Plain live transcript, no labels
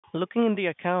Looking in the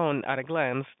account at a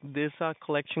glance, this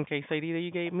collection case ID that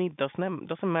you gave me doesn't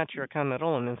match your account at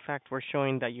all. And in fact, we're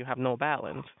showing that you have no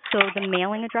balance. So the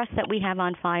mailing address that we have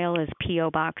on file is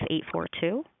P.O. Box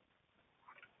 842,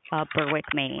 Berwick,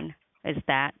 Maine. Is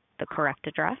that the correct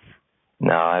address?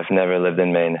 No, I've never lived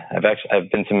in Maine. I've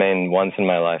been to Maine once in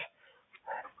my life.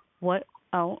 What?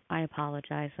 Oh, I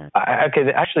apologize. Okay,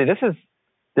 actually,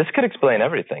 this could explain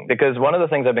everything, because one of the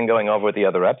things I've been going over with the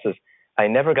other reps is I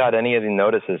never got any of the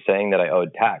notices saying that I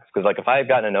owed tax. Because like if I had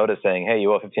gotten a notice saying, hey,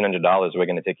 you owe $1,500, we're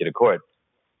going to take you to court,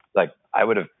 like I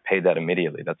would have paid that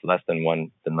immediately. That's less than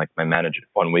like my manager,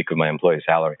 1 week of my employee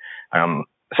salary.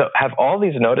 So have all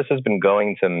these notices been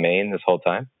going to Maine this whole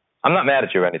time? I'm not mad at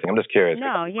you or anything. I'm just curious.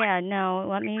 No.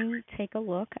 Let me take a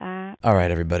look at... All right,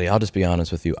 everybody. I'll just be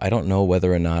honest with you. I don't know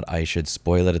whether or not I should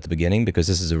spoil it at the beginning, because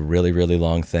this is a really, really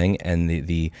long thing, and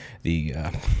the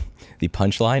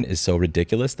punchline is so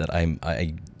ridiculous that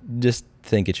I just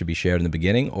think it should be shared in the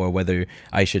beginning, or whether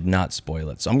I should not spoil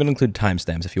it. So I'm going to include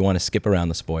timestamps if you want to skip around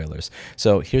the spoilers.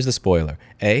 So here's the spoiler.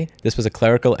 A, this was a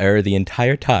clerical error the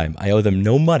entire time. I owe them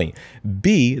no money.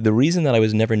 B, the reason that I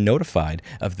was never notified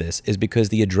of this is because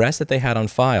the address that they had on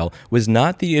file was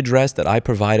not the address that I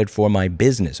provided for my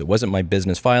business. It wasn't my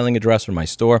business filing address or my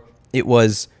store. It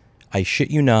was, I shit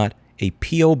you not, a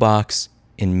P.O. box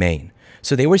in Maine.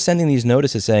 So they were sending these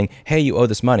notices saying, hey, you owe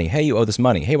this money. Hey, you owe this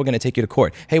money. Hey, we're going to take you to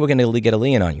court. Hey, we're going to get a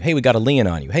lien on you. Hey, we got a lien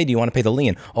on you. Hey, do you want to pay the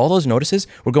lien? All those notices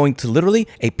were going to literally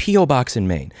a P.O. box in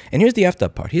Maine. And here's the effed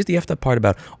up part. Here's the effed up part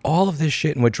about all of this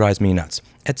shit and what drives me nuts.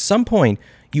 At some point,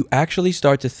 you actually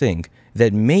start to think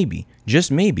that maybe, just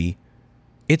maybe,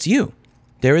 it's you.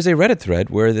 There is a Reddit thread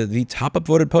where the top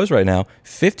upvoted post right now,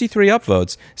 53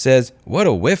 upvotes, says, what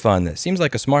a whiff on this. Seems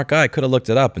like a smart guy could have looked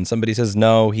it up. And somebody says,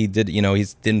 no, he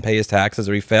didn't pay his taxes,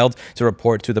 or he failed to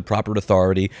report to the proper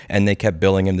authority and they kept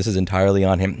billing him. This is entirely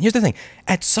on him. Here's the thing.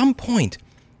 At some point,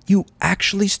 you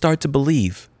actually start to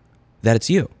believe that it's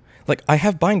you. Like, I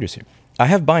have binders here. I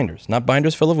have binders, not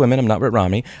binders full of women. I'm not Mitt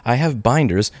Romney. I have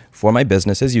binders for my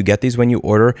businesses. You get these when you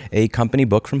order a company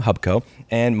book from Hubco,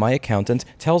 and my accountant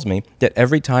tells me that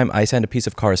every time I send a piece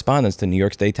of correspondence to New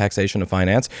York State Taxation and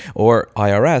Finance or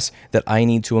IRS, that I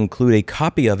need to include a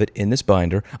copy of it in this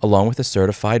binder along with a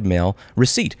certified mail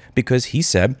receipt, because he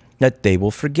said that they will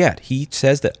forget. He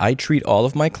says that I treat all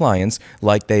of my clients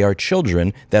like they are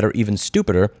children that are even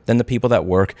stupider than the people that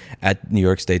work at New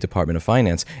York State Department of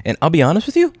Finance. And I'll be honest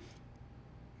with you,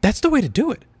 that's the way to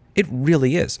do it. It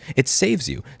really is. It saves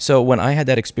you. So when I had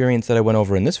that experience that I went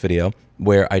over in this video,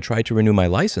 where I tried to renew my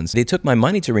license, they took my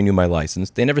money to renew my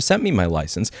license. They never sent me my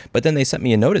license, but then they sent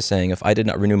me a notice saying if I did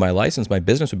not renew my license, my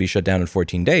business would be shut down in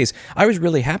 14 days. I was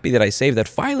really happy that I saved that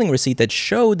filing receipt that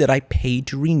showed that I paid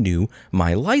to renew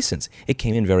my license. It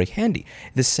came in very handy.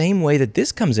 The same way that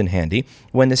this comes in handy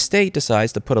when the state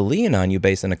decides to put a lien on you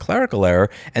based on a clerical error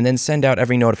and then send out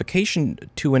every notification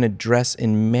to an address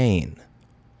in Maine.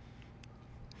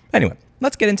 Anyway,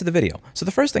 let's get into the video. So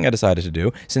the first thing I decided to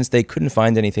do, since they couldn't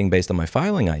find anything based on my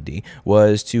filing ID,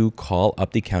 was to call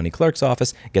up the county clerk's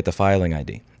office, get the filing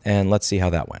ID. And let's see how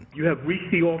that went. You have reached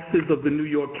the offices of the New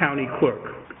York County Clerk.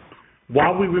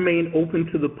 While we remain open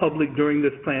to the public during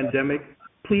this pandemic,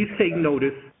 please take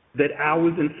notice that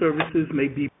hours and services may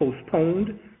be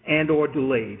postponed and or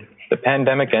delayed. The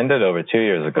pandemic ended over 2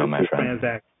 years ago, my friend.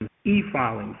 Transactions,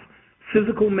 e-filings,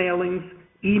 physical mailings,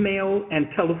 email and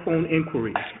telephone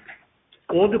inquiries.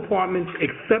 All departments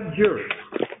except juris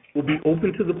will be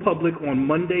open to the public on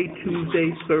Monday,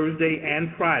 Tuesday, Thursday, and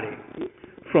Friday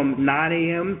from 9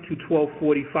 a.m. to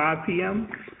 12:45 p.m.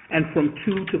 and from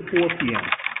 2 to 4 p.m.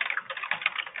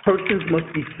 Persons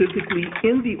must be physically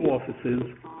in the offices,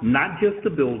 not just the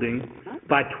building,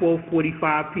 by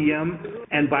 12:45 p.m.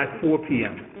 and by 4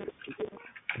 p.m.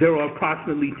 There are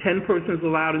approximately 10 persons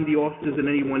allowed in the offices at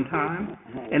any one time,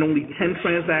 and only 10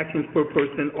 transactions per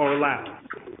person are allowed.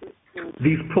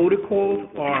 These protocols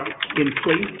are in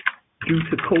place due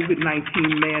to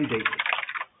COVID-19 mandates.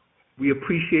 We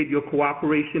appreciate your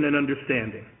cooperation and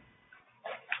understanding.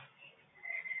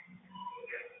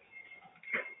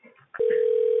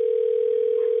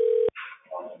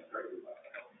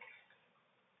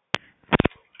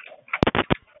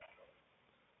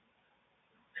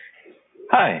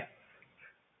 Hi.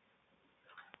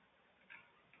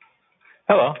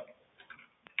 Hello.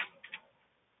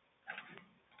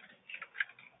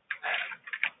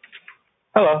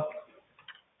 Hello.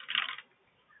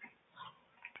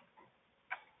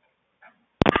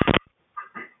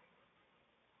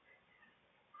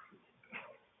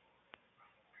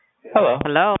 Hello.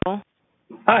 Hello.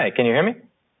 Hi, can you hear me?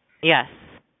 Yes.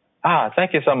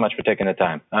 Thank you so much for taking the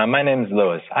time. My name is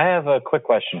Lewis. I have a quick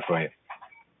question for you.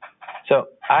 So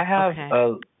I have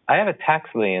Okay. I have a tax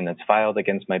lien that's filed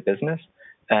against my business,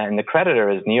 and the creditor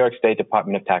is New York State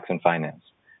Department of Tax and Finance.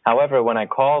 However, when I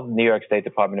call New York State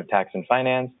Department of Tax and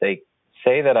Finance, they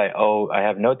say that I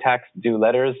have no tax due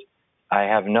letters, I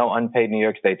have no unpaid New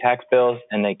York State tax bills,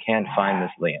 and they can't find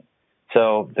this lien.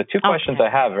 So the two questions I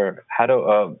have are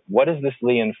what is this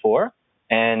lien for,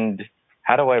 and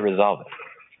how do I resolve it?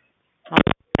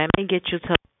 Let me get you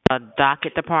to a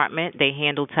docket department. They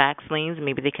handle tax liens.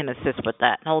 Maybe they can assist with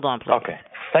that. Hold on, please. Okay.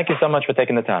 Thank you so much for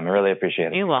taking the time. I really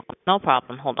appreciate it. You're welcome. No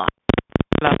problem. Hold on.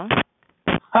 Hello?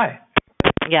 Hi.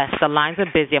 Yes, the lines are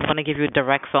busy. I'm going to give you a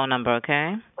direct phone number,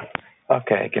 okay?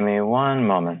 Okay, give me one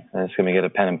moment. I'm just going to get a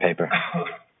pen and paper.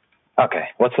 Okay.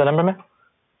 What's the number, man?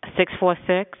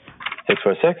 646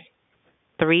 646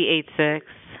 386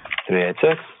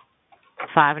 386.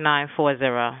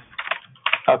 5940.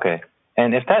 Okay.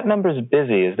 And if that number's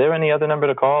busy, is there any other number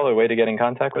to call or way to get in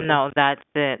contact with them? No, that's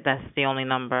it. That's the only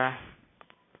number.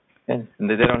 And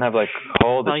they don't have, like,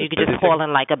 hold? So you could just call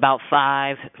in, like, about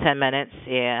 5-10 minutes.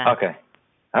 Yeah. Okay.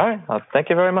 All right. Well, thank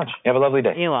you very much. You have a lovely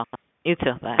day. You're welcome. You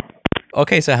too. Bye.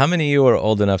 Okay, so how many of you are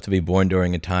old enough to be born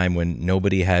during a time when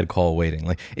nobody had call waiting?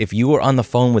 Like, if you were on the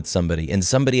phone with somebody and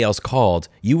somebody else called,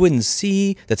 you wouldn't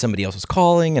see that somebody else was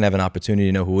calling and have an opportunity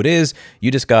to know who it is.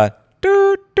 You just got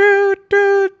doot, doot,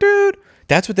 doot, doot.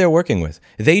 That's what they're working with.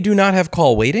 They do not have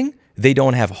call waiting. They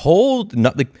don't have hold.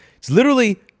 It's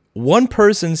literally one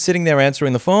person sitting there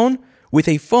answering the phone with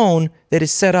a phone that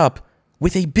is set up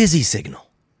with a busy signal.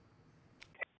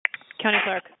 County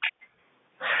Clerk.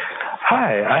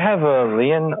 Hi, I have a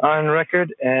lien on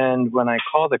record, and when I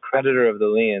call the creditor of the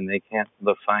lien, they can't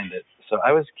find it. So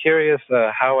I was curious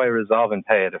how I resolve and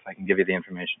pay it, if I can give you the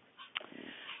information.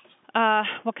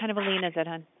 What kind of a lien is it,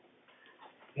 hon?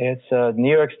 It's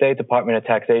New York State Department of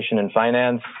Taxation and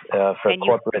Finance for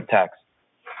corporate tax.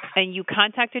 And you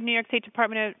contacted New York State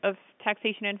Department of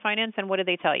Taxation and Finance, and what did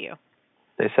they tell you?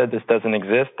 They said this doesn't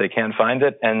exist, they can't find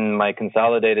it, and my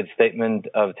consolidated statement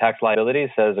of tax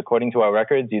liability says, according to our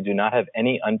records, you do not have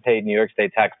any unpaid New York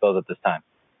State tax bills at this time.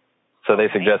 So they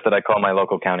suggest that I call my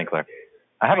local county clerk.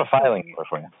 I have a filing number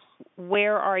for you.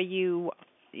 Where are you,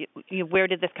 where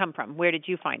did this come from? Where did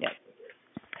you find it?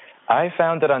 I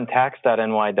found it on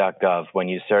tax.ny.gov when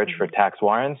you search for tax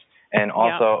warrants. And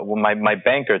also, my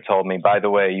banker told me, by the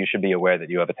way, you should be aware that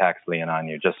you have a tax lien on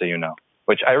you, just so you know.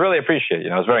 Which I really appreciate. It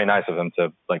was very nice of him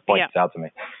to point this out to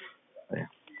me. Yeah.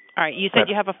 All right. You said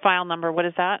you have a file number. What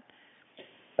is that?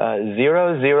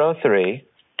 003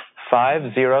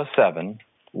 507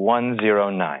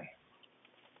 109.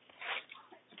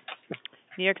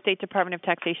 New York State Department of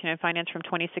Taxation and Finance from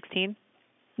 2016.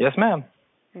 Yes, ma'am.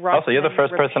 Also, you're the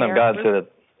first person I've gotten to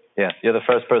that. Yeah, you're the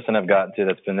first person I've gotten to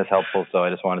that's been this helpful. So I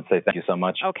just wanted to say thank you so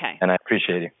much. Okay. And I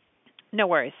appreciate you. No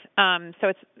worries. So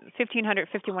it's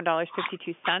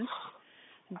 $1,551.52,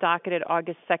 docketed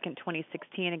August 2nd,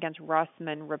 2016, against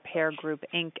Rossman Repair Group,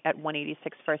 Inc. at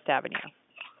 186 First Avenue.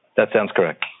 That sounds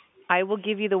correct. I will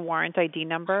give you the warrant ID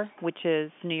number, which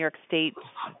is New York State's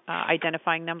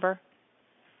identifying number.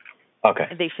 Okay.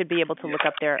 They should be able to look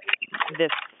up this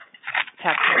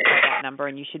tax that number,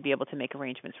 and you should be able to make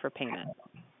arrangements for payment.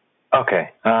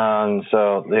 Okay.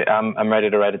 So I'm ready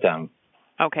to write it down.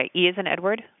 Okay. E as in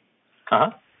Edward.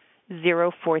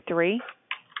 043.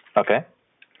 Okay.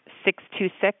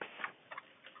 626.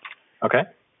 Okay.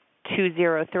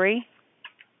 203.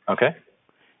 Okay.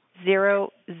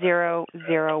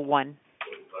 0001.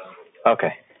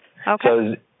 Okay. Okay.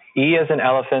 So E as in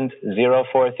elephant,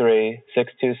 043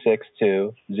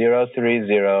 6262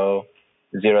 030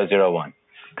 001.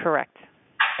 Correct.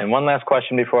 And one last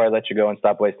question before I let you go and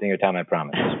stop wasting your time, I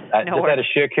promise. No worries.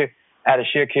 Out of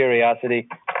sheer curiosity,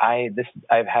 I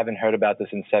haven't heard about this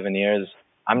in 7 years.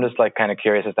 I'm just kind of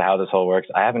curious as to how this whole works.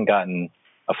 I haven't gotten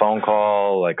a phone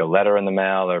call, a letter in the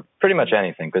mail, or pretty much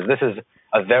anything, because this is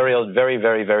a very, very,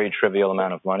 very, very trivial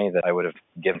amount of money that I would have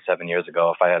given 7 years ago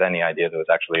if I had any idea that it was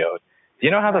actually owed. Do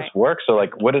you know how this works? Or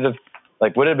would it have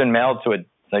been mailed to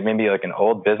maybe an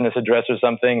old business address or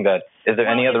something? Is there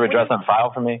any other address on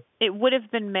file for me? It would have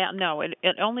been mailed. No, it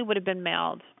only would have been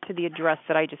mailed to the address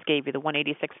that I just gave you, the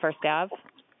 186 First Ave.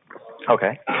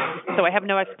 Okay. So I have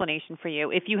no explanation for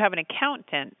you. If you have an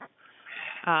accountant,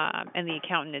 and the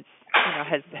accountant is,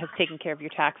 has taken care of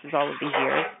your taxes all of these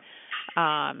years,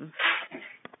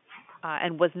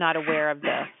 and was not aware of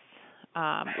this,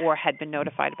 or had been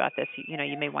notified about this, you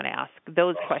may want to ask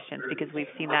those questions, because we've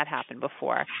seen that happen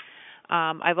before.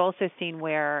 I've also seen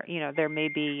where, there may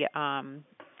be, a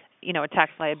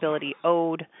tax liability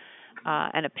owed,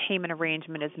 and a payment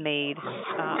arrangement is made,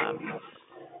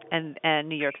 and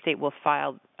New York State will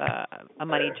file a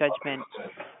money judgment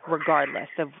regardless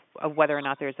of whether or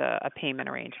not there's a payment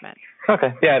arrangement.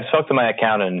 Okay. Yeah, I've spoke to my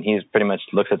accountant, and he's pretty much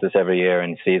looks at this every year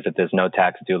and sees that there's no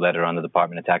tax due letter on the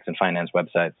Department of Tax and Finance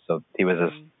website. So he was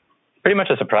pretty much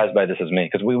as surprised by this as me,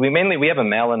 because we have a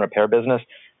mail-in repair business,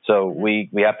 so we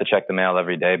have to check the mail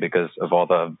every day because of all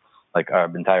the, like, our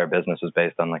entire business is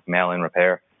based on like mail-in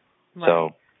repair. Right. So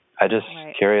I just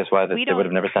curious why they would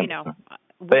have never sent this.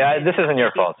 But yeah, this isn't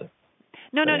your fault.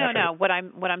 No. What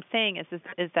I'm saying is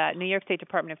that New York State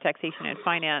Department of Taxation and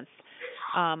Finance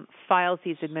files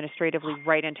these administratively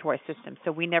right into our system,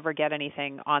 so we never get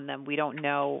anything on them. We don't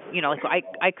know, like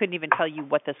I couldn't even tell you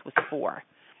what this was for.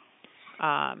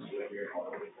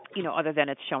 Other than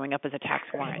it's showing up as a tax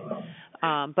warrant.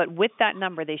 But with that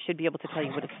number, they should be able to tell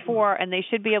you what it's for, and they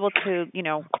should be able to,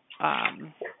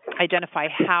 identify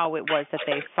how it was that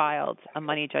they filed a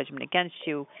money judgment against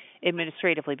you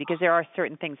administratively, because there are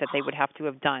certain things that they would have to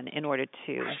have done in order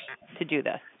to do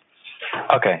this.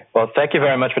 Okay. Well, thank you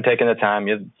very much for taking the time.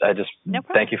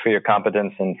 Thank you for your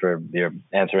competence and for your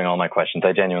answering all my questions.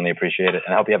 I genuinely appreciate it,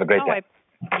 and I hope you have a great day.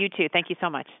 You too. Thank you so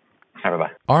much.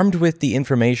 Bye-bye. Armed with the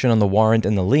information on the warrant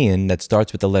and the lien that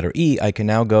starts with the letter E, I can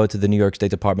now go to the New York State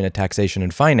Department of Taxation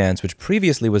and Finance, which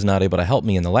previously was not able to help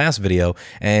me in the last video,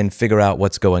 and figure out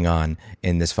what's going on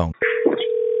in this phone.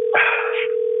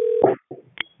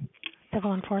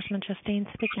 Civil Enforcement, Justine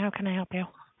speaking. How can I help you?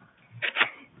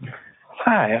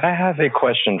 Hi, I have a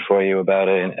question for you about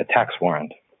a tax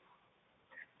warrant.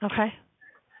 Okay.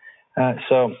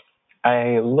 So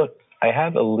I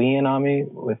have a lien on me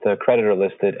with a creditor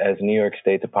listed as New York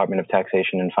State Department of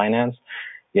Taxation and Finance.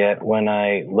 Yet when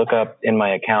I look up in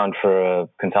my account for a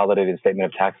consolidated statement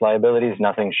of tax liabilities,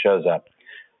 nothing shows up.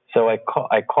 So I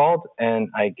called and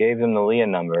I gave them the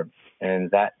lien number, and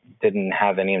that didn't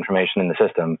have any information in the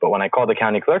system. But when I called the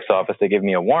county clerk's office, they gave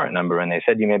me a warrant number, and they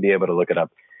said you may be able to look it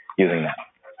up using that.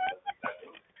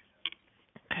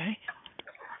 Okay.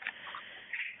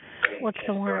 What's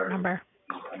the warrant number?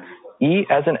 E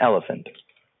as in elephant,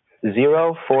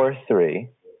 043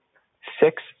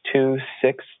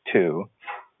 6262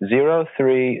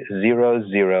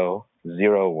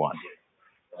 030001.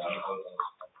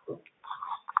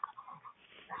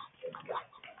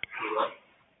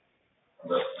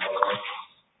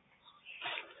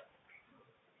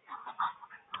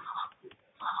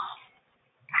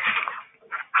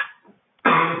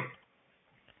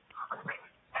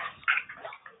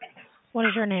 What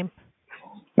is your name?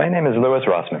 My name is Louis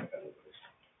Rossman.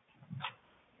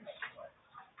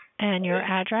 And your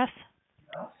address?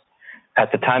 At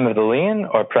the time of the lien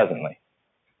or presently?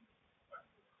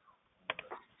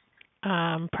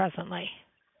 Presently.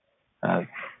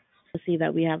 See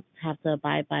that we have to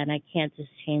abide by, and I can't just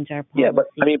change our policy. Yeah, but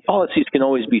I mean, policies can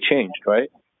always be changed,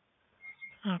 right?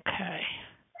 Okay.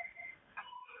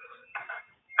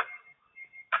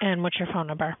 And what's your phone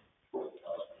number?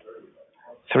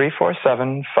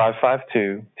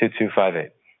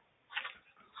 347-552-2258.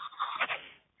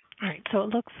 All right. So it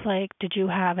looks like, did you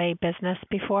have a business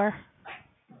before?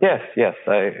 Yes,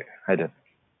 I did.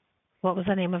 What was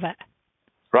the name of it?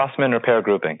 Rossman Repair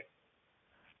Group, Inc.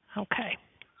 Okay.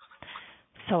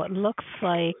 So it looks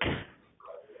like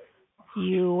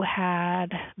you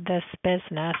had this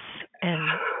business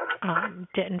and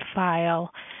didn't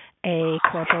file a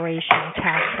corporation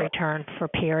tax return for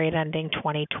period ending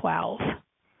 2012.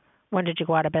 When did you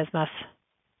go out of business?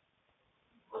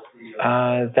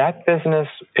 That business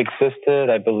existed,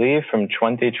 I believe, from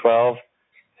 2012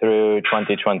 through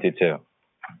 2022.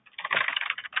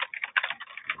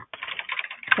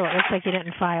 So it looks like you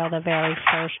didn't file the very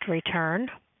first return.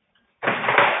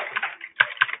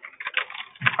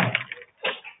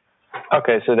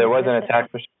 Okay, so there wasn't a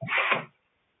tax return.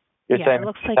 You're saying it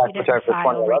looks like you didn't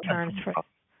file returns for.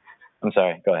 I'm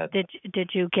sorry. Go ahead. Did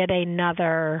you get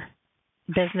another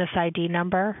business ID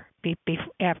number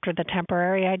after the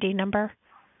temporary ID number?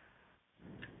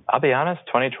 I'll be honest.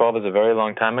 2012 is a very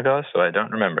long time ago, so I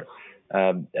don't remember.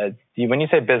 When you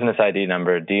say business ID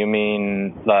number, do you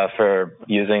mean for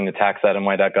using the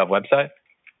tax.my.gov website?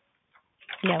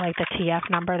 Yeah, like the TF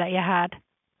number that you had.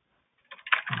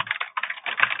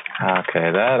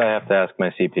 Okay, that I have to ask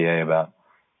my CPA about.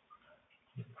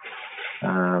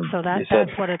 So that's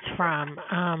what it's from.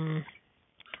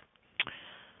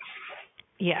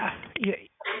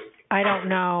 I don't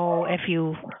know if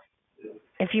you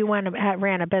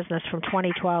ran a business from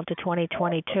 2012 to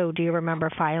 2022. Do you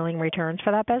remember filing returns for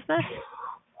that business?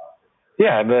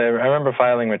 Yeah, but I remember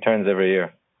filing returns every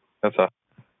year. That's all.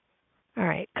 All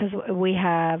right, because we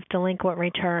have delinquent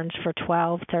returns for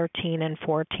 12, 13, and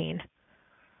 14.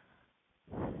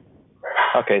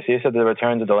 Okay, so you said the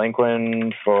returns are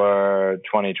delinquent for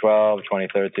 2012,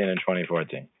 2013, and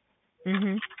 2014.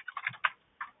 Mhm.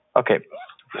 Okay,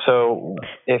 so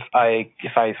if I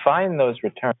find those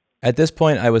returns. At this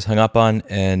point, I was hung up on,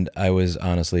 and I was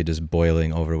honestly just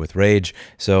boiling over with rage.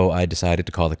 So I decided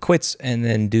to call it quits and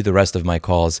then do the rest of my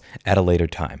calls at a later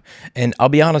time. And I'll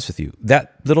be honest with you,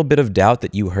 that little bit of doubt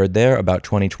that you heard there about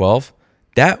 2012,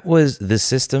 that was the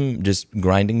system just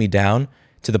grinding me down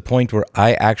to the point where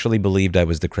I actually believed I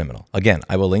was the criminal. Again,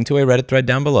 I will link to a Reddit thread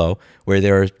down below where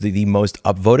there are the most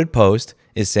upvoted post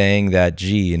is saying that,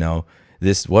 gee, you know,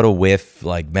 this, what a whiff,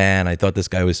 like, man, I thought this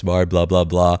guy was smart, blah, blah,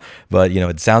 blah. But, you know,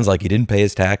 it sounds like he didn't pay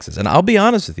his taxes. And I'll be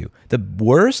honest with you, the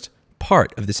worst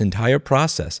part of this entire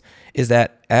process is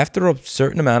that after a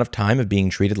certain amount of time of being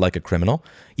treated like a criminal,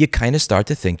 you kind of start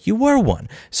to think you were one.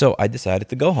 So I decided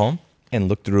to go home and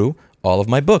look through all of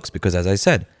my books because, as I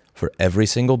said, for every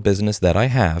single business that I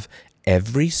have,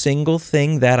 every single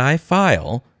thing that I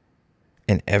file,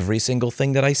 and every single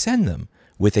thing that I send them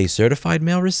with a certified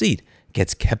mail receipt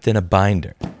gets kept in a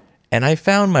binder. And I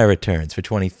found my returns for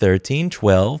 2013,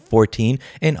 12, 14,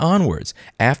 and onwards.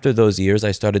 After those years,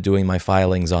 I started doing my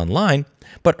filings online,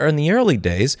 but in the early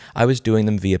days, I was doing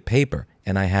them via paper,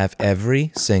 and I have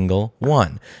every single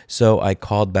one. So I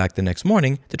called back the next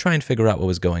morning to try and figure out what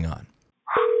was going on.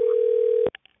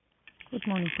 Good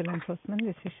morning, Civil Enforcement.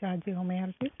 This is Shaji. How may I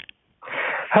help you?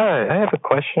 Hi, I have a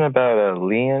question about a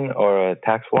lien or a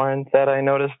tax warrant that I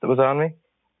noticed that was on me.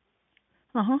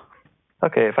 Uh-huh.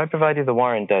 Okay, if I provide you the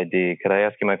warrant ID, could I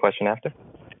ask you my question after?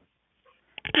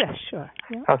 Yes, sure.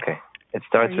 Yeah. Okay, it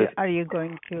starts with... Are you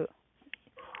going to...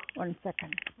 One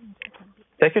second.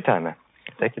 Take your time, man.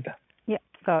 Take your time. Yeah,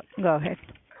 go ahead.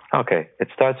 Okay, it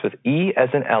starts with E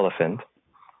as in elephant,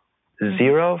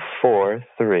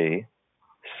 043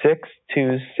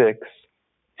 626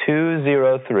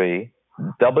 203,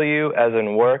 W as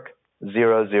in work,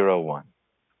 001.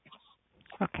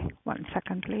 Okay, 1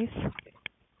 second, please.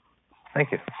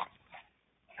 Thank you.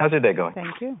 How's your day going?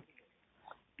 Thank you.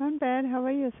 Not bad. How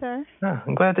are you, sir? Oh,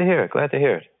 I'm glad to hear it. Glad to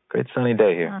hear it. Great sunny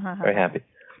day here. Very happy.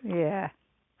 Yeah.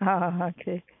 Oh,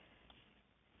 okay.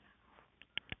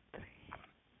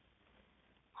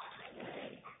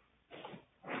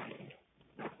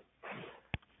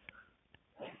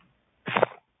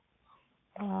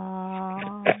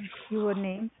 Your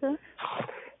name, sir?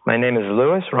 My name is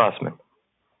Louis Rossman.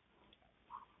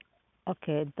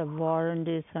 Okay, the warrant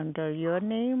is under your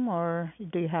name, or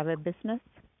do you have a business?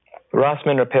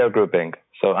 Rossman Repair Group, Inc.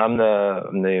 So I'm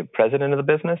the president of the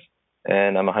business,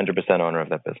 and I'm 100% owner of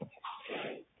that business.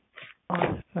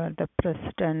 The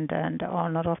president and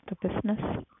owner of the business?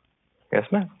 Yes,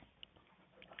 ma'am.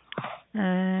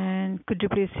 And could you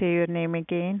please say your name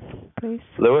again, please?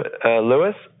 Louis,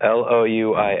 Louis,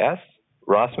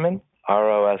 Rossman,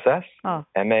 ROSS,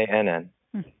 MANN.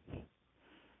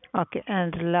 Okay,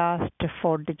 and last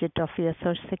 4 digits of your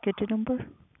Social Security number?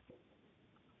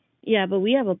 Yeah, but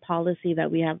we have a policy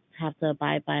that we have to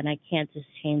abide by, and I can't just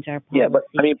change our policy. Yeah, but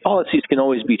I mean, policies can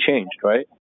always be changed, right?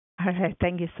 All right,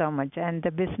 thank you so much. And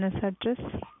the business address?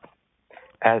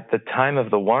 At the time of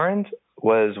the warrant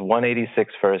was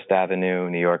 186 First Avenue,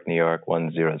 New York,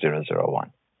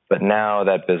 10001. But now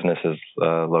that business is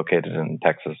located in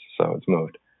Texas, so it's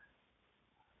moved.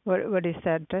 What is the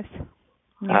address?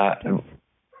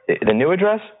 The new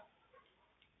address?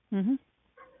 Mm-hmm.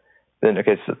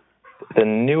 Okay, so the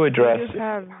new address...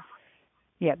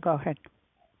 Yeah, go ahead.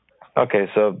 Okay,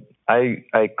 so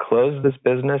I closed this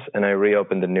business and I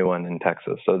reopened a new one in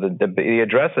Texas. So the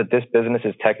address that this business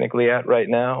is technically at right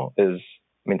now is...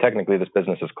 I mean, technically this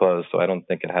business is closed, so I don't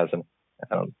think it has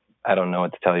I don't know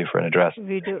what to tell you for an address.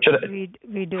 We do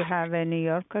have a New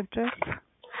York address?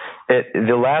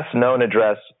 The last known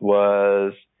address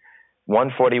was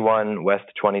 141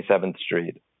 West 27th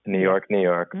Street, New York,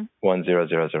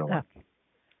 10001. Okay.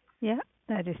 Yeah,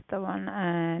 that is the one.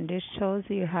 And it shows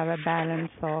you have a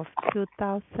balance of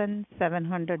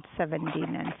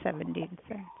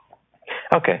 $2,717.17.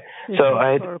 Okay. So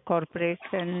for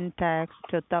corporation tax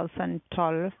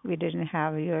 2012, we didn't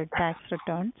have your tax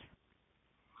returns.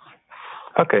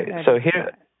 Okay. So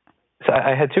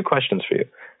I had two questions for you.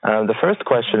 The first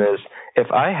question is, if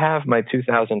I have my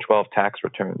 2012 tax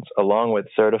returns along with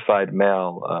certified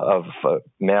mail of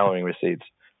mailing receipts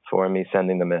for me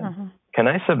sending them in, can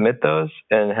I submit those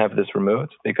and have this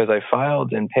removed? Because I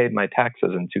filed and paid my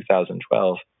taxes in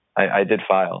 2012. I did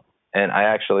file, and I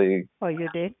actually. Oh, you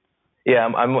did? Yeah,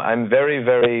 I'm very,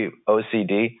 very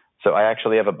OCD. So I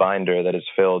actually have a binder that is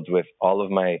filled with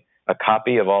a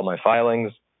copy of all my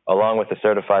filings along with a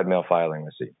certified mail filing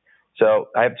receipt. So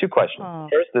I have two questions.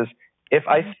 First is, if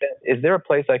I is there a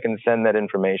place I can send that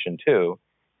information to,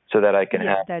 so that I can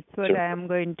have? That's what I am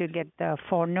going to get the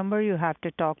phone number. You have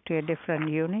to talk to a different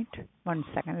unit. 1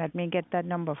 second. Let me get that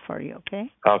number for you,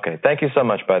 okay? Okay. Thank you so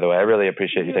much, by the way. I really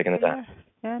appreciate you taking the time.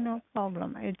 Yeah, no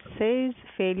problem. It says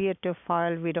failure to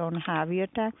file. We don't have your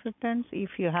tax returns.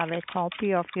 If you have a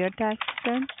copy of your tax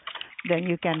returns, then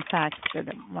you can fax to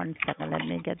them. 1 second. Let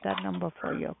me get that number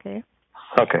for you, okay?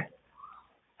 Okay.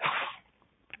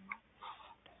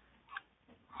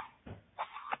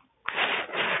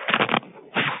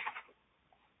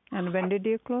 And when did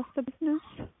you close the business?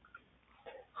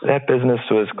 That business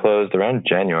was closed around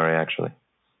January, actually.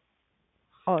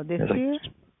 Oh, this year?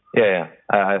 Yeah.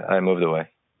 I moved away.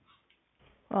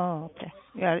 Oh, okay.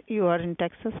 You are in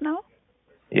Texas now?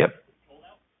 Yep.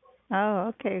 Oh,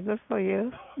 okay. Good for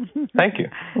you. Thank you.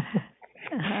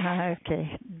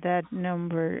 Okay. That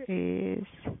number is...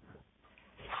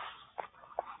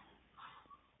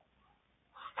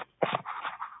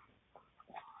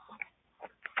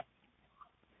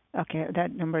 Okay,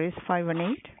 that number is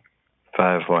 518.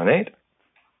 518.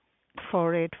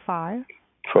 485.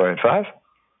 485.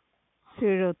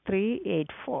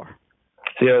 0384.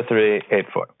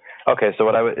 0384. Okay, so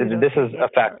what this is a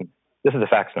fax. This is a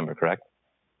fax number, correct?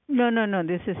 No.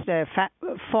 This is the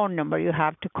phone number. You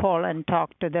have to call and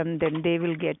talk to them. Then they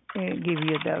will give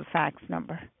you the fax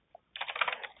number.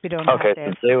 We don't have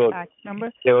the fax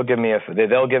number. They'll give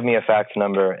me a fax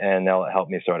number and they'll help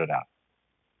me sort it out.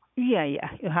 Yeah. You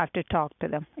have to talk to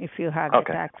them. If you have the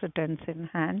tax returns in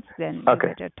hand, then you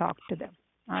better talk to them.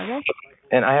 All right?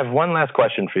 And I have one last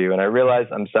question for you, and I realize,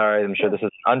 I'm sorry, I'm sure this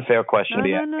is an unfair question to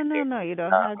you. No, you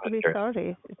don't have to be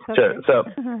sorry. It's okay. Sure. So,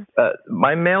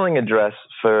 my mailing address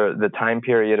for the time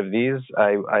period of these,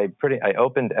 I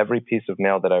opened every piece of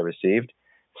mail that I received.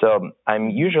 So I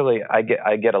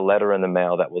get a letter in the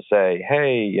mail that will say,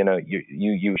 hey,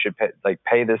 you should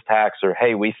pay this tax, or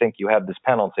hey, we think you have this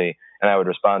penalty, and I would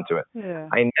respond to it. Yeah.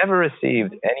 I never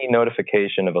received any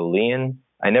notification of a lien.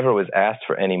 I never was asked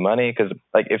for any money because,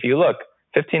 if you look,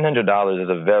 $1,500 is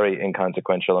a very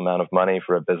inconsequential amount of money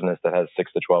for a business that has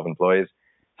 6 to 12 employees.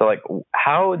 So,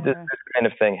 how does this kind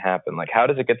of thing happen? How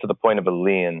does it get to the point of a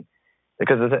lien?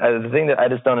 Because the thing that I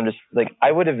just don't understand,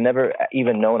 I would have never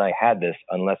even known I had this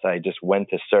unless I just went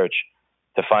to search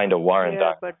to find a warrant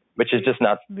document, which is just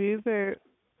not. We were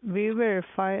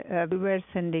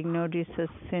sending notices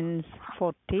since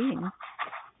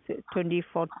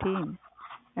 2014,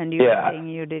 and you were saying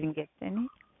you didn't get any.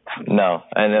 No,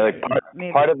 and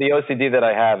part of the OCD that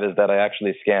I have is that I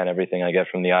actually scan everything I get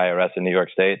from the IRS in New York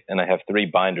State, and I have 3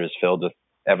 binders filled with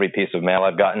every piece of mail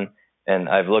I've gotten. And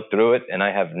I've looked through it, and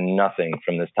I have nothing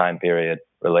from this time period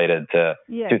related to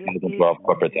 2012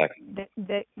 corporate tax.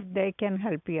 They can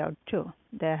help you out, too.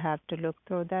 They have to look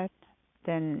through that.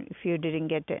 Then if you didn't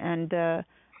get it. And the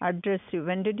address,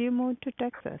 when did you move to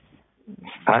Texas?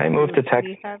 I moved to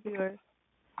Texas.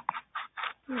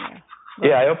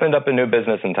 I opened up a new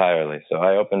business entirely. So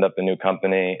I opened up a new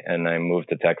company, and I moved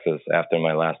to Texas after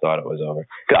my last audit was over.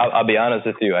 I'll be honest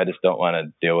with you, I just don't want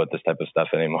to deal with this type of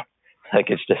stuff anymore.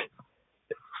 It's just...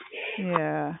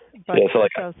 Yeah, but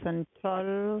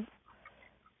 2012,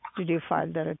 did you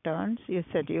file the returns? You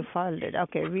said you filed it.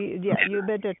 Okay, you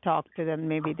better talk to them.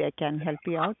 Maybe they can help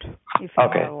you out. If you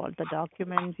have all the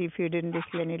documents, if you didn't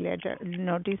receive any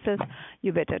notices,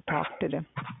 you better talk to them.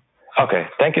 Okay,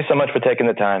 thank you so much for taking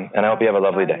the time, and I hope you have a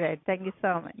lovely day. Right. Thank you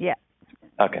so much. Yeah.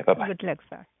 Okay, bye-bye. Good luck,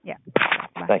 sir. Yeah.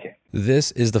 Bye. Thank you.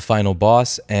 This is the final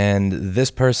boss, and this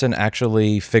person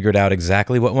actually figured out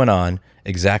exactly what went on,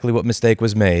 exactly what mistake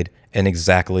was made, and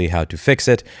exactly how to fix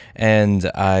it.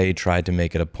 And I tried to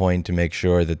make it a point to make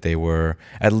sure that they were,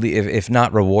 at least, if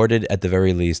not rewarded, at the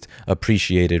very least,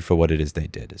 appreciated for what it is they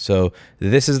did. So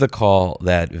this is the call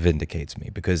that vindicates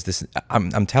me, because this,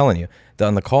 I'm telling you,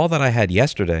 on the call that I had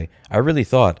yesterday, I really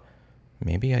thought,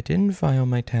 maybe I didn't file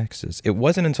my taxes. It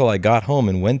wasn't until I got home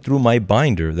and went through my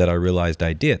binder that I realized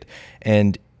I did.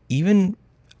 And even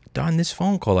on this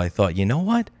phone call, I thought, you know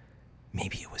what?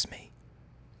 Maybe it was me.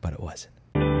 But it wasn't.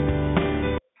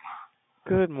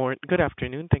 Good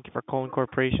afternoon. Thank you for calling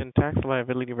Corporation Tax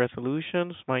Liability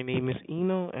Resolutions. My name is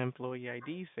Eno, employee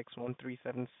ID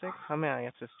 61376. How may I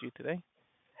assist you today?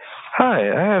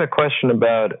 Hi, I had a question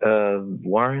about a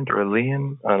warrant or a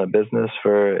lien on a business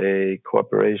for a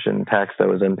corporation tax that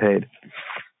was unpaid.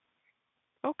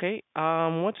 Okay.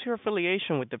 What's your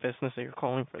affiliation with the business that you're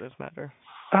calling for this matter?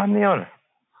 I'm the owner.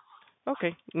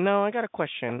 Okay. Now, I got a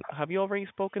question. Have you already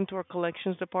spoken to our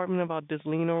collections department about this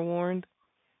lien or warrant?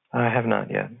 I have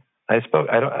not yet.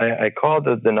 I called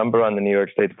the number on the New York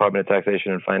State Department of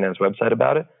Taxation and Finance website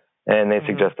about it, and they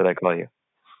suggested I call you.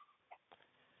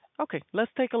 Okay,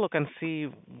 let's take a look and see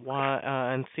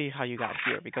how you got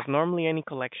here. Because normally any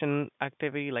collection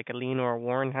activity, like a lien or a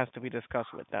warrant, has to be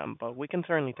discussed with them. But we can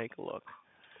certainly take a look.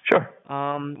 Sure.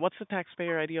 What's the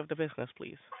taxpayer ID of the business,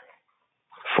 please?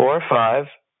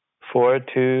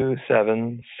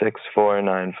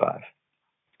 4542766495.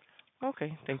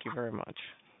 Okay, thank you very much.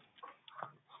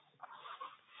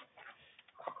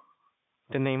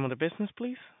 The name of the business,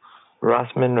 please?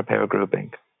 Rossman Repair Group,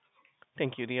 Inc.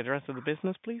 Thank you. The address of the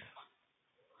business, please?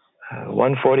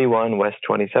 141 West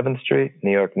 27th Street,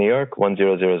 New York, New York,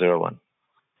 10001.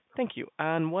 Thank you.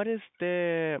 And what is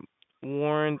the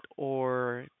warrant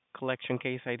or collection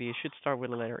case ID? It should start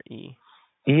with the letter E.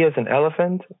 E as an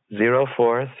elephant,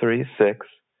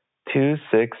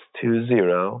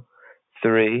 04362620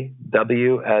 3,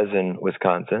 W as in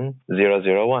Wisconsin,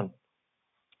 001.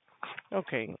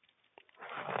 Okay.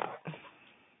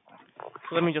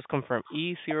 So let me just confirm.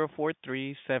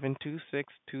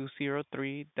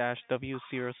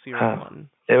 E0437262003-W001.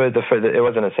 It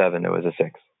wasn't a 7, it was a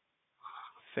 6.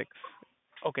 6.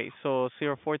 Okay, so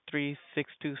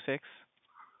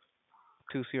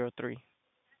 0436262003.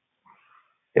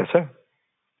 Yes, sir.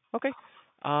 Okay.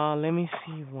 Let me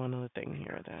see one other thing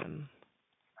here then.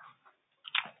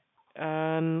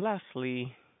 And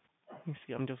lastly, let me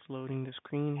see, I'm just loading the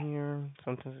screen here.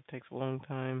 Sometimes it takes a long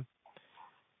time.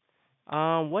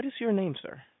 What is your name,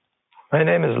 sir? My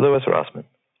name is Louis Rossman.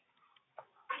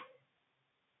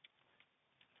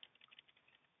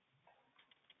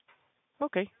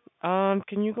 Okay.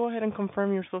 Can you go ahead and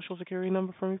confirm your social security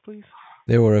number for me, please?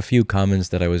 There were a few comments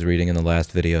that I was reading in the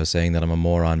last video saying that I'm a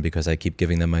moron because I keep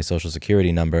giving them my social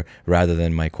security number rather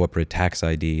than my corporate tax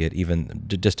ID.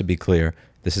 Just to be clear,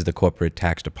 this is the corporate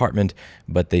tax department,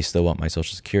 but they still want my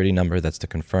social security number. That's to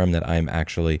confirm that I'm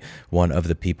actually one of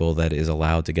the people that is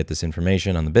allowed to get this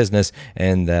information on the business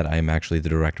and that I'm actually the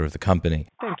director of the company.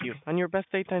 Thank you. And your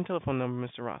best date and telephone number,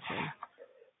 Mr. Rossman?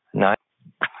 9.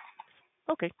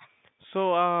 Okay.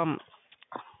 So,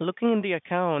 looking in the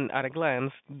account at a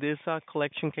glance, this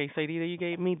collection case ID that you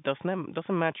gave me doesn't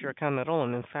match your account at all.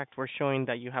 And in fact, we're showing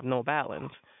that you have no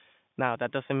balance. Now,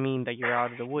 that doesn't mean that you're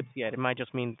out of the woods yet. It might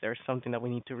just mean there's something that we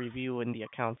need to review in the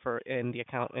account in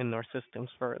our systems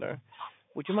further.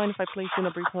 Would you mind if I place you in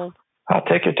a brief hold? I'll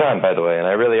take your time, by the way, and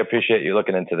I really appreciate you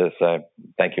looking into this.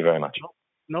 Thank you very much.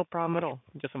 No problem at all.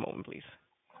 Just a moment, please.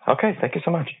 Okay, thank you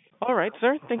so much. All right,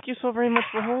 sir. Thank you so very much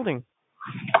for holding.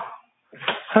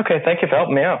 Okay, thank you for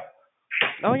helping me out.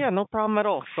 Oh, yeah, no problem at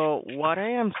all. So what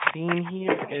I am seeing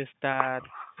here is that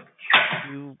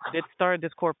you did start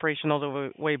this corporation all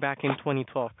the way back in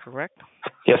 2012, correct?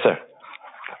 Yes, sir.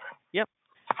 Yep.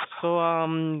 So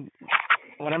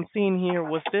what I'm seeing here,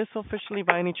 was this officially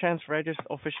by any chance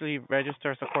officially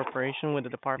registered as a corporation with the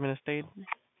Department of State?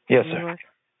 Yes, sir.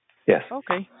 Yes.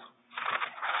 Okay.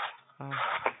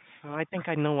 So I think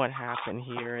I know what happened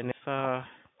here, and it's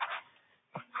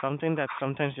something that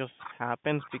sometimes just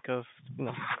happens because,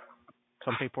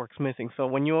 some paperwork's missing. So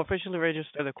when you officially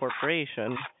register the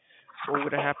corporation, what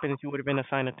would have happened is you would have been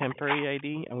assigned a temporary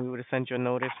ID, and we would have sent you a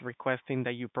notice requesting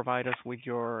that you provide us with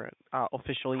your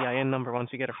official EIN number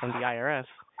once you get it from the IRS.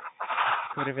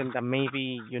 Could have been that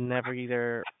maybe you never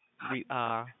either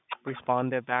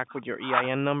responded back with your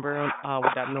EIN number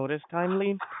with that notice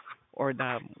timely, or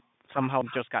that somehow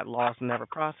just got lost and never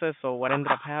processed. So what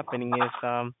ended up happening is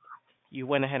you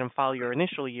went ahead and filed your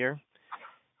initial year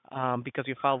because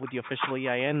you filed with the official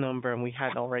EIN number, and we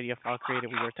had already a file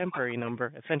created with your temporary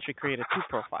number, essentially created 2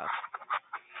 profiles.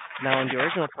 Now, in the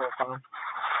original profile,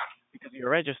 because you're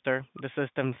registered, the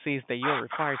system sees that you're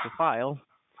required to file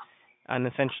and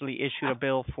essentially issued a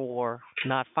bill for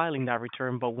not filing that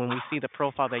return. But when we see the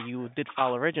profile that you did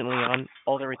file originally on,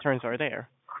 all the returns are there.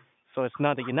 So it's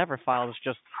not that you never filed, it's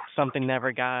just something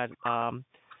never got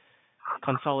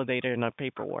consolidated in our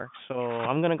paperwork. So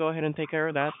I'm going to go ahead and take care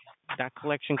of that. That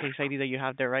collection case ID that you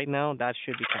have there right now, that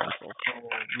should be canceled. So I'm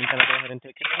going to go ahead and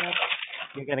take care of that.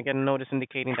 You're going to get a notice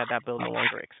indicating that bill no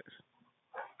longer exists.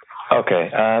 Okay.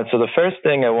 So the first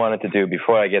thing I wanted to do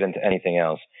before I get into anything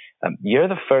else, you're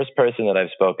the first person that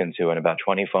I've spoken to in about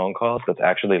 20 phone calls that's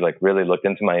actually really looked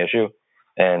into my issue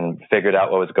and figured out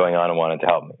what was going on and wanted to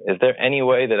help me. Is there any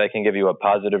way that I can give you a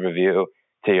positive review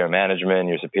to your management,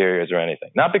 your superiors, or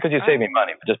anything? Not because you saved me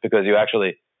money, but just because you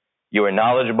were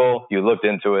knowledgeable, you looked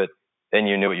into it, and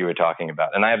you knew what you were talking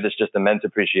about. And I have this just immense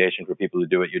appreciation for people who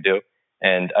do what you do,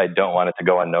 and I don't want it to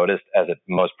go unnoticed, as it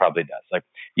most probably does.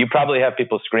 You probably have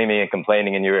people screaming and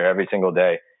complaining in your ear every single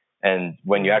day, and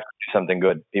when you actually do something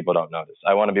good, people don't notice.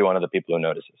 I want to be one of the people who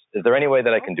notices. Is there any way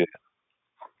that I can do that?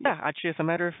 Yeah, actually, as a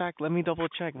matter of fact, let me double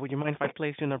check. Would you mind if I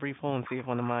place you in a brief hold and see if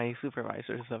one of my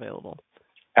supervisors is available?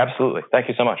 Absolutely. Thank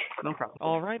you so much. No problem.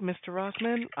 All right, Mr.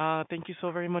 Rossman, thank you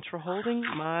so very much for holding.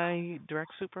 My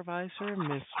direct supervisor,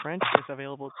 Ms. French, is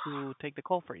available to take the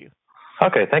call for you.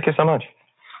 Okay, thank you so much.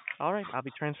 All right, I'll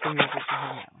be transferring you over to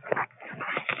her now.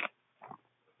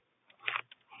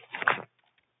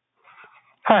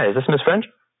 Hi, is this Ms. French?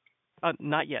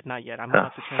 Not yet. I'm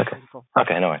about to transfer the call.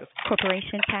 Okay, no worries.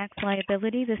 Corporation tax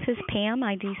liability. This is Pam,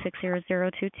 ID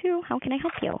 60022. How can I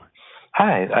help you?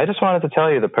 Hi, I just wanted to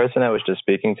tell you the person I was just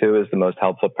speaking to is the most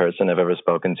helpful person I've ever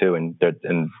spoken to in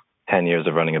 10 years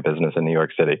of running a business in New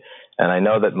York City. And I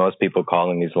know that most people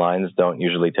calling these lines don't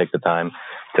usually take the time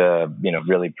to,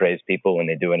 really praise people when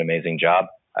they do an amazing job.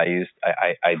 I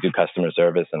do customer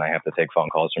service, and I have to take phone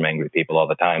calls from angry people all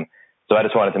the time. So I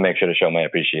just wanted to make sure to show my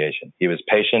appreciation. He was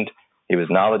patient. He was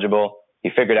knowledgeable. He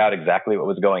figured out exactly what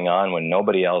was going on when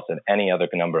nobody else at any other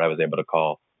number I was able to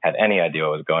call had any idea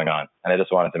what was going on. And I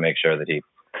just wanted to make sure that he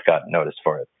got noticed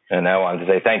for it. And I wanted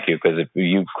to say thank you, because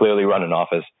you clearly run an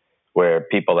office where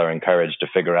people are encouraged to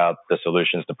figure out the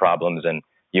solutions to problems, and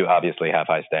you obviously have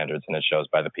high standards, and it shows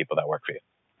by the people that work for you.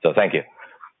 So thank you.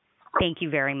 Thank you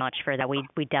very much for that. We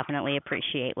definitely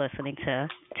appreciate listening to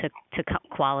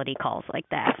quality calls like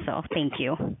that. So thank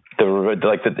you.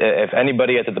 If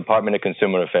anybody at the Department of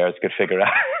Consumer Affairs could figure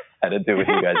out how to do what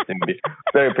you guys do, be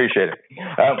very appreciated.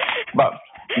 All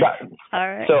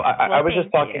right. So I was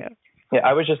just talking. Yeah,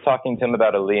 I was just talking to him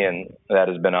about a lien that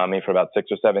has been on me for about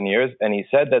 6 or 7 years, and he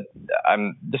said that,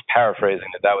 I'm just paraphrasing,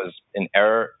 that was an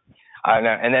error.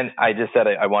 And then I just said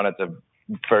I wanted to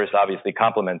first obviously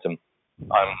compliment him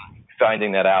on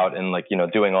finding that out and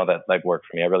doing all that work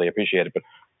for me. I really appreciate it. But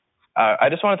I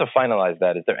just wanted to finalize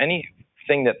that. Is there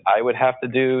anything that I would have to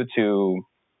do to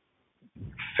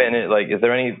finish? Is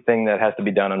there anything that has to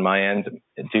be done on my end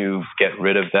to get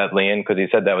rid of that lien? Because he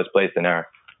said that was placed in error.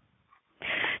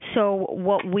 So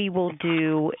what we will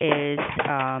do is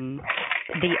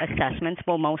the assessments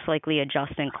will most likely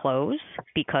adjust and close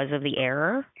because of the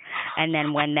error. And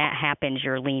then when that happens,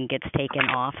 your lien gets taken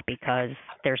off because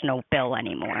there's no bill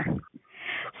anymore.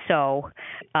 So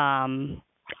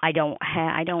I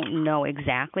don't know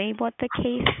exactly what the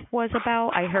case was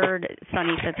about. I heard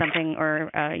Sonny said something, or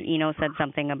said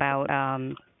something about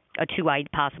a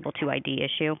possible 2ID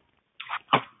issue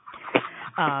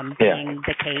being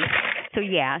the case.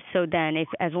 So then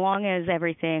as long as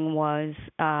everything was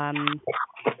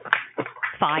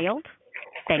filed,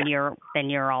 then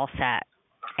you're all set.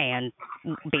 And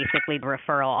basically the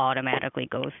referral automatically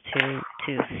goes to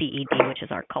CED, which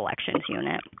is our collections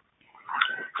unit.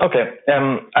 Okay.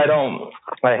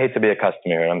 I hate to be a customer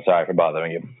here, and I'm sorry for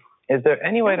bothering you. Is there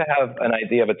any way to have an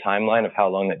idea of a timeline of how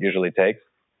long that usually takes?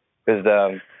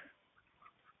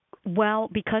 Well,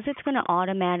 because it's going to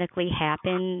automatically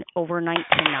happen overnight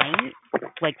tonight,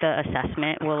 like the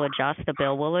assessment will adjust, the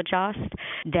bill will adjust,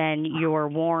 then your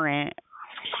warrant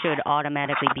should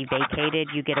automatically be vacated.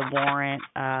 You get a warrant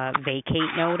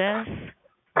vacate notice.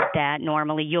 That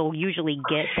normally you'll usually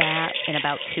get that in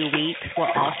about 2 weeks.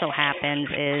 What also happens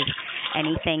is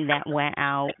anything that went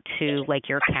out to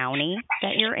your county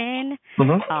that you're in,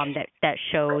 that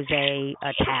shows a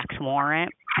tax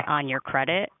warrant on your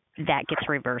credit, that gets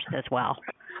reversed as well.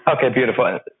 Okay,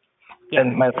 beautiful. Yeah,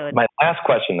 and my last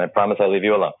question, I promise I'll leave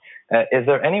you alone. Is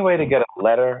there any way to get a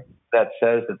letter that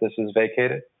says that this is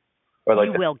vacated? Or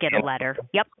you will get a letter.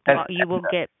 Yep. You will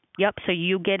get. Yep. So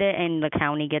you get it, and the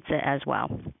county gets it as well.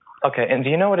 Okay. And do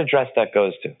you know what address that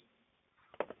goes to?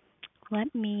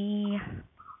 Let me.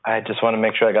 I just want to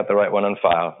make sure I got the right one on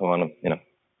file. I want to,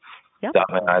 dot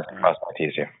my I's and cross my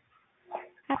T's here.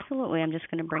 Absolutely. I'm just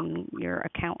going to bring your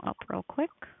account up real quick.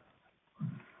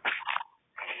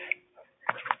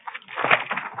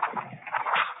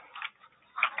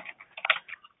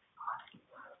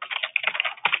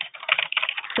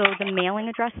 So the mailing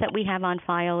address that we have on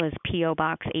file is P.O.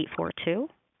 Box 842,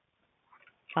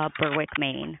 Berwick,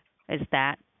 Maine. Is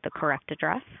that the correct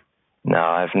address? No,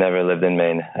 I've never lived in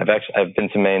Maine. I've been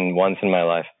to Maine once in my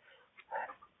life.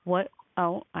 What?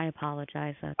 Oh, I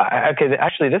apologize. Okay,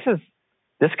 actually,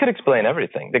 this could explain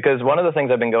everything, because one of the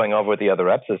things I've been going over with the other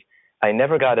reps is I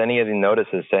never got any of the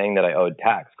notices saying that I owed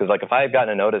tax. Because if I had gotten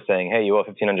a notice saying, hey, you owe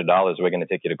 $1,500, we're going to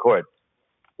take you to court,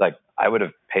 I would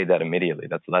have paid that immediately.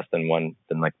 That's less than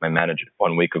my manager,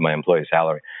 1 week of my employee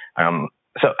salary.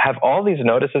 So have all these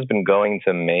notices been going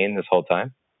to Maine this whole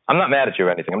time? I'm not mad at you or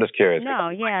anything. I'm just curious.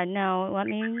 No. Let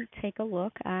me take a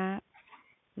look at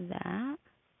that.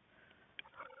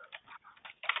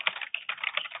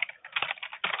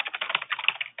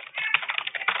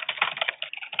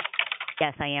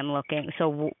 Yes, I am looking.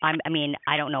 So, I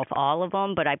don't know if all of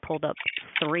them, but I pulled up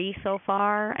 3 so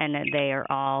far, and they are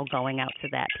all going out to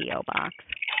that P.O. box.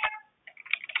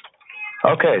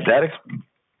 Okay,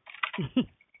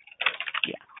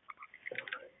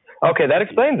 Okay, that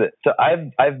explains it. So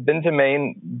I've been to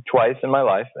Maine twice in my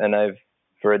life, and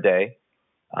for a day,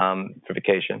 for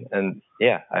vacation, and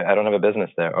yeah, I don't have a business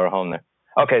there or a home there.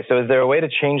 Okay, so is there a way to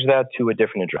change that to a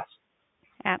different address?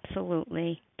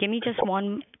 Absolutely. Give me just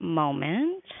one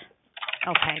moment.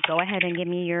 Okay, go ahead and give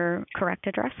me your correct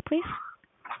address, please.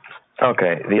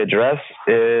 Okay, the address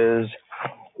is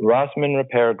Rossman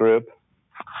Repair Group.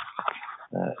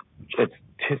 It's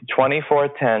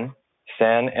 2410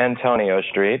 San Antonio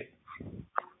Street,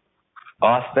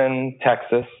 Austin,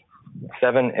 Texas,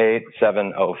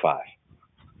 78705.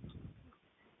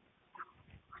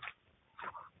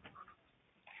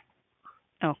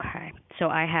 Okay, so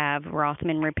I have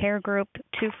Rothman Repair Group,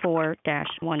 24-10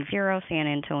 San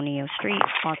Antonio Street,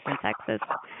 Austin, Texas,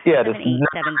 Yeah, this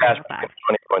 78705.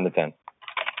 24 and 10.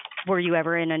 Were you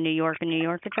ever in a New York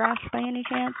address by any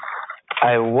chance?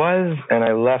 I was, and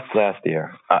I left last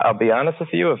year. I'll be honest with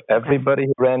you, if everybody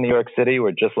who ran New York City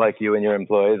were just like you and your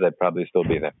employees, I'd probably still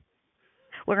be there.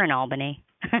 We're in Albany.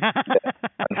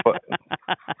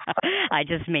 I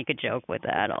just make a joke with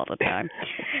that all the time.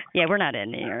 Yeah, we're not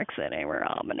in New York City. We're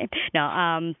Albany.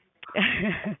 No,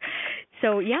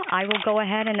 so yeah, I will go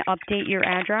ahead and update your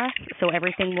address so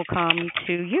everything will come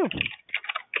to you.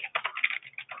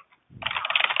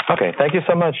 Okay, thank you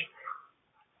so much.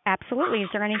 Absolutely. Is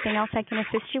there anything else I can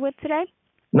assist you with today?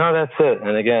 No, that's it.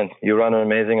 And again, you run an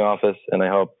amazing office, and I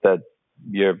hope that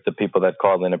the people that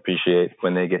call in appreciate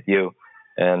when they get you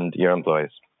and your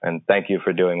employees. And thank you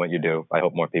for doing what you do. I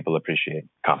hope more people appreciate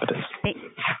competence.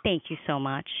 Thank you so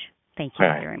much. Thank you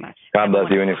very much. God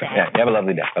bless you and your family. Yeah, you have a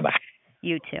lovely day. Bye-bye.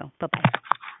 You too. Bye-bye.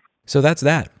 So that's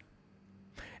that.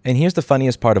 And here's the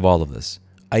funniest part of all of this.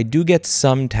 I do get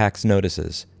some tax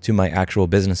notices to my actual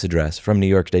business address from New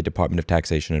York State Department of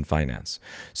Taxation and Finance.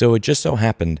 So it just so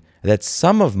happened that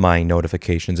some of my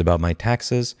notifications about my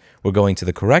taxes were going to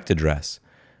the correct address,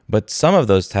 but some of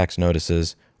those tax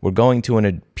notices were going to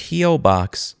a P.O.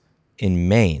 box in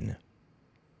Maine.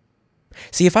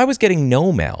 See, if I was getting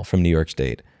no mail from New York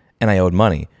State and I owed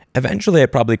money, eventually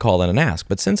I'd probably call in and ask.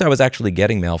 But since I was actually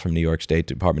getting mail from New York State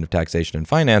Department of Taxation and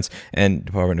Finance and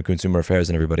Department of Consumer Affairs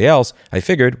and everybody else, I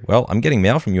figured, well, I'm getting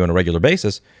mail from you on a regular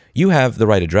basis. You have the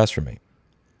right address for me.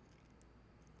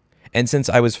 And since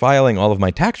I was filing all of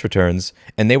my tax returns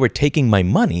and they were taking my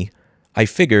money, I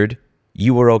figured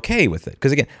you were okay with it.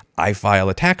 Because again, I file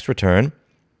a tax return,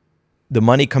 the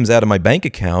money comes out of my bank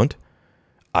account,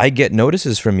 I get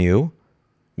notices from you,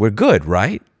 we're good,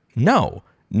 right? No.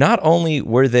 Not only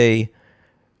were they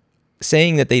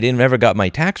saying that they never got my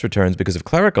tax returns because of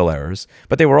clerical errors,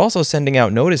 but they were also sending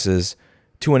out notices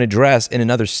to an address in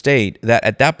another state that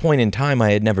at that point in time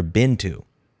I had never been to.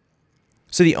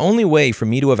 So the only way for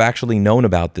me to have actually known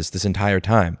about this entire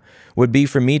time would be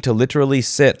for me to literally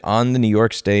sit on the New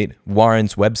York State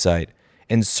warrants website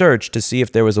and search to see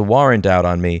if there was a warrant out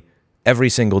on me every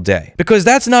single day. Because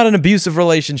that's not an abusive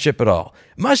relationship at all.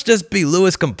 It must just be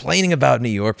Lewis complaining about New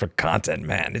York for content,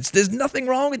 man. There's nothing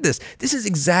wrong with this. This is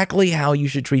exactly how you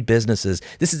should treat businesses.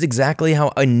 This is exactly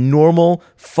how a normal,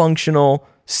 functional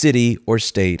city or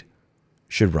state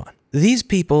should run. These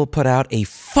people put out a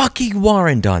fucking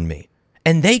warrant on me,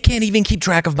 and they can't even keep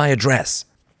track of my address.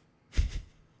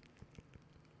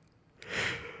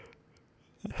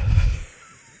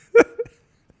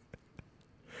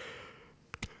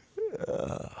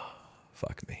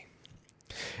 Fuck me.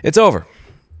 It's over.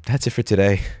 That's it for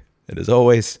today. And as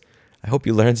always, I hope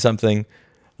you learned something.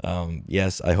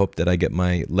 Yes, I hope that I get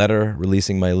my letter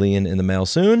releasing my lien in the mail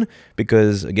soon,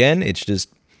 because again,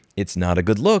 it's not a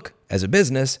good look as a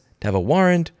business to have a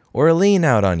warrant or a lien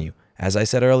out on you. As I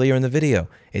said earlier in the video,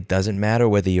 it doesn't matter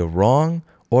whether you're wrong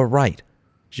or right.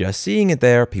 Just seeing it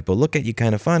there, people look at you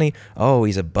kind of funny. Oh,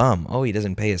 he's a bum. Oh, he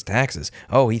doesn't pay his taxes.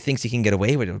 Oh, he thinks he can get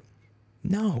away with it.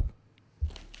 No.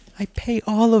 I pay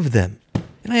all of them,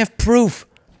 and I have proof.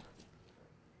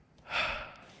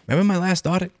 Remember my last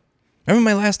audit? Remember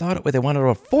my last audit where they wanted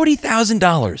over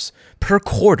 $40,000 per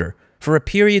quarter for a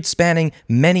period spanning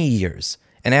many years,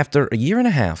 and after a year and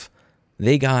a half,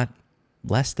 they got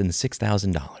less than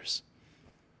 $6,000.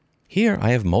 Here,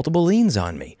 I have multiple liens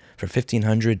on me for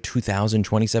 $1,500, $2,000,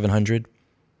 $2,700.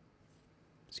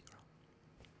 Zero.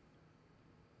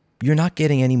 You're not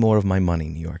getting any more of my money,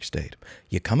 New York State.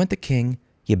 You come at the king,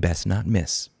 you best not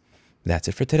miss. That's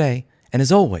it for today. And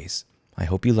as always, I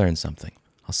hope you learned something.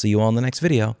 I'll see you all in the next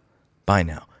video. Bye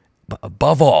now. But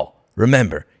above all,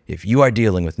 remember, if you are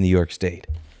dealing with New York State,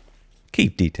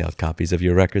 keep detailed copies of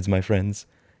your records, my friends.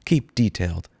 Keep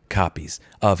detailed copies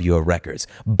of your records.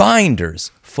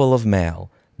 Binders full of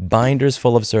mail. binders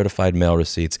full of certified mail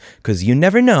receipts, because you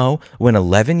never know when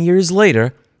 11 years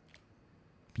later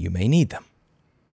you may need them.